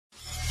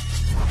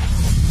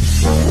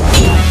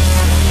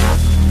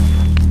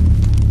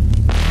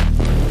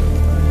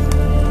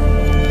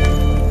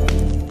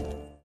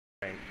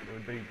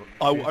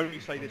I will only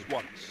say this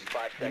once.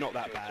 You're not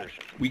that bad.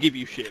 We give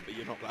you shit, but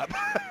you're not that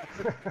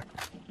bad.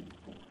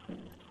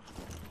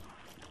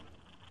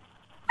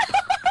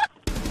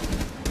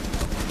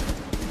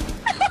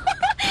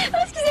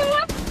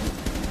 Excusez-moi.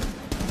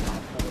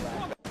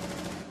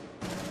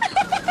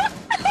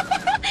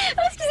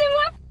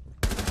 Excusez-moi.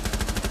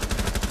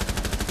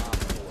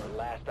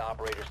 Last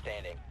operator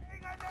standing.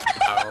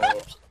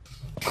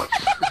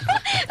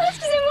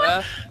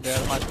 Excusez-moi.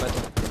 They're much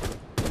better.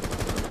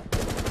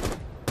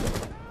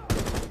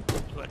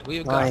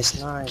 We've got Nice,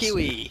 nice.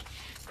 Kiwi.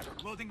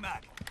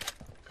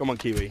 Come on,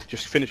 Kiwi.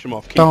 Just finish them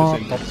off. Keep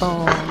us in this. I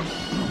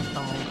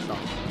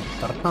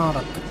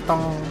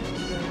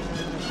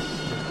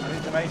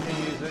need to make you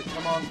use it.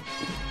 Come on.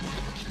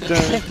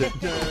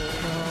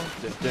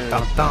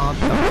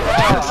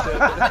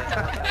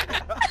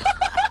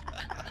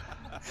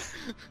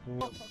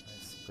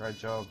 Great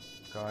job,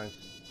 guys.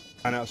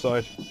 And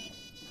outside.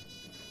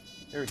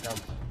 Here he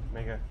comes.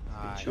 Mega.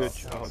 Nice. Good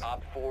job.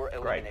 Op 4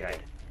 Great eliminated. game.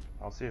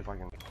 I'll see if I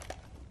can.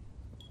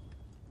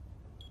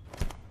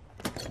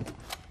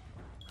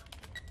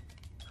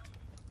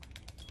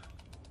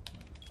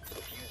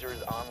 Diffuser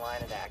is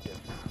online and active.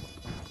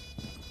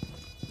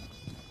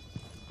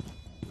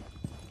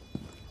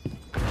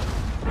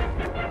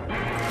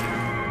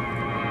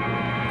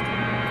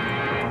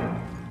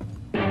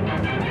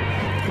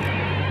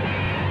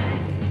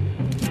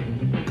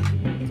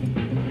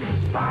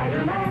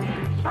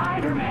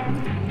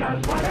 Spider-Man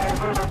does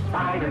whatever a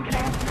spider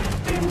can.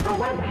 Spins a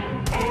web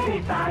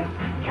any size,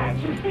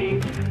 catches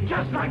thieves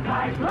just like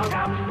flies. Look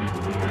out!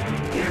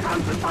 Here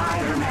comes the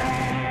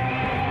Spider-Man.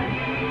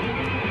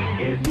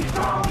 Is he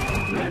strong?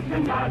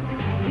 Listen, bud.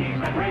 He's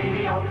got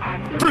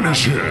radioactive.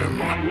 Finish him!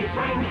 Can he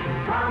swing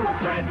from a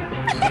thread?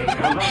 Take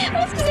a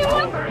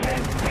look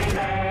overhead. Hey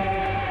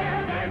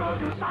there goes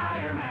the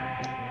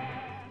Spider-Man.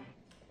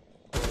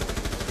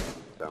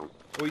 Down.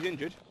 Oh, he's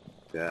injured.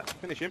 Yeah.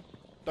 Finish him.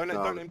 Don't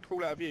let him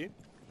crawl out of view.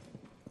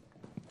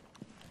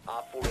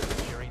 Op 4 is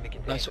securing the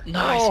container. Nice.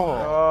 Nice. Oh.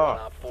 One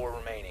Op 4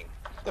 remaining.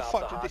 The Stop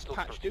fuck the did this hostiles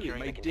patch from do? It securing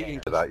made the digging.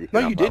 container. No,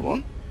 you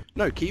didn't.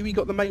 No, Kiwi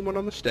got the main one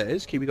on the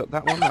stairs. Kiwi got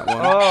that one, that one.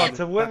 Oh,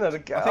 to win it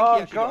again. I think Oh,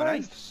 he actually got an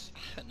guys. ace.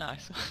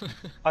 Nice.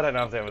 I don't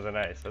know if there was an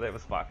ace, but it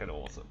was fucking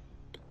awesome.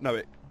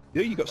 No,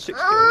 yeah, you got 6 kills.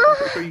 I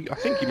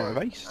think he might have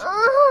aced.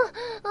 Oh.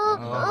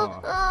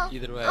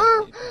 Either way.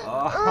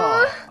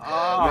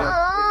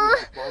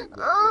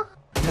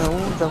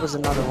 No, there was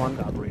another one.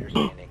 Operator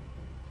standing.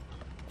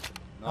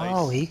 Nice.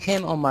 Oh, he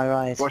came on my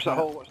right. Watch the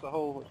hole, watch the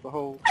hole, watch the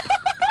hole.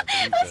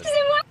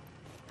 Excusez-moi.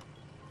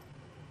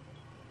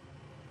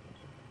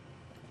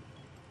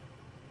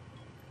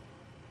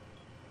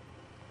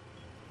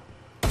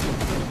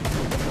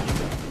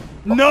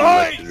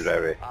 Nice!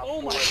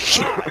 Oh my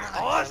God,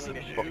 awesome!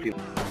 Fucking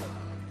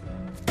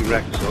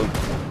wrecked, son.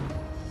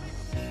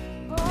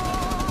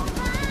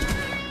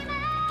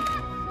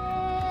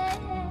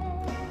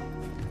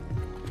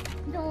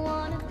 Don't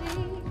wanna be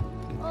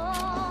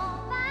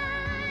all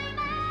by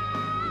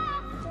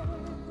myself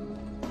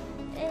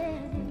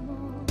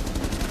anymore.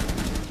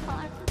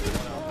 Hard to be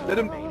sure. Let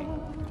him.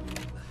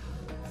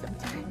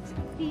 Sometimes I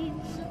feel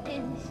so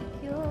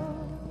insecure.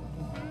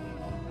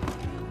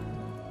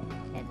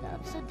 And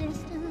love so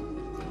distant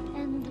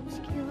and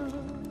obscure.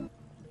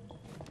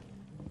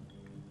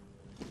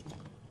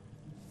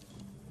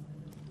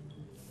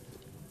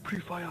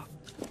 Pre-fire.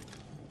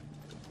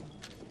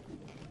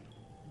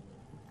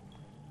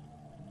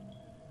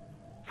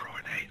 Throw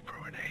an aid,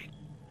 throw an aid.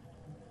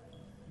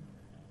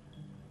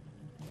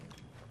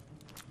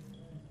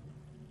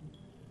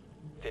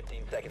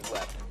 seconds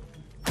left.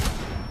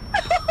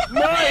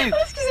 Nice!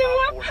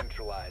 Excusez-moi. 4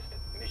 neutralized.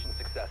 Mission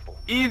successful.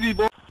 Easy,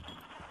 boy.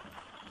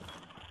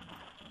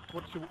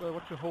 What's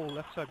your hole?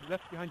 Left side,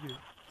 left behind you.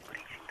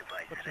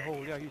 What's your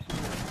hole? Yeah, you see.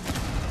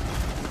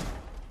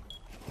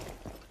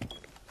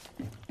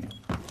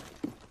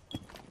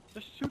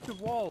 Just shoot the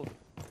wall.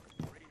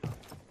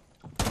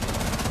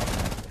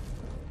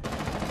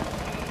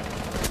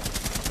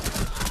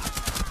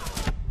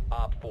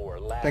 Op 4,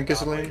 last Thank you,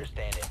 operator Celine.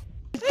 standing.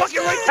 Fucking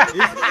right!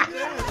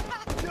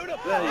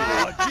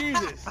 Oh,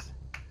 Jesus!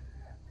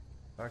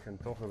 I can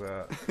talk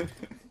about.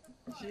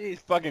 Jeez,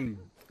 fucking.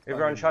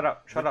 Everyone, shut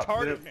up! Shut up! Let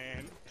Retarded, him,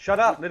 man. shut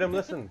up! Let him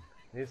listen.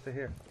 He needs to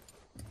hear.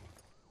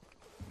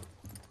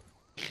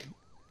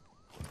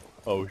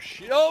 Oh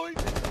shit! Oh,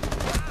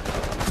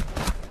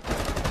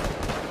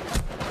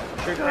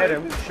 Shoot at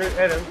him! Shoot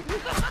at him!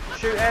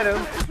 Shoot at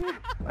him!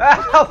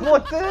 Ah!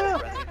 What the hell?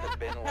 Friendlies have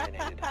been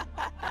eliminated.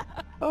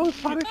 oh,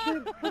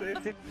 fucking.